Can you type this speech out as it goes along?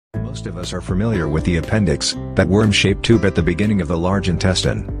Most of us are familiar with the appendix, that worm-shaped tube at the beginning of the large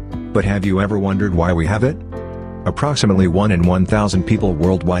intestine. But have you ever wondered why we have it? Approximately 1 in 1,000 people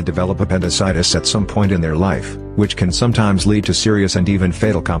worldwide develop appendicitis at some point in their life, which can sometimes lead to serious and even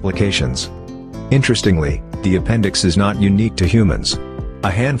fatal complications. Interestingly, the appendix is not unique to humans. A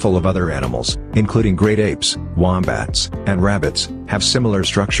handful of other animals, including great apes, wombats, and rabbits, have similar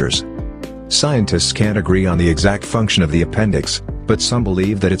structures. Scientists can't agree on the exact function of the appendix, but some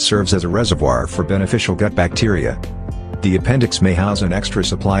believe that it serves as a reservoir for beneficial gut bacteria. The appendix may house an extra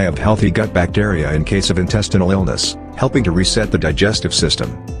supply of healthy gut bacteria in case of intestinal illness, helping to reset the digestive system.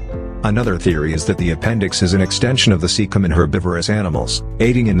 Another theory is that the appendix is an extension of the cecum in herbivorous animals,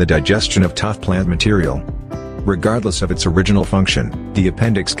 aiding in the digestion of tough plant material. Regardless of its original function, the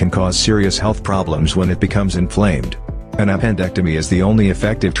appendix can cause serious health problems when it becomes inflamed. An appendectomy is the only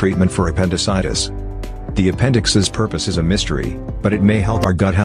effective treatment for appendicitis. The appendix's purpose is a mystery, but it may help our gut health.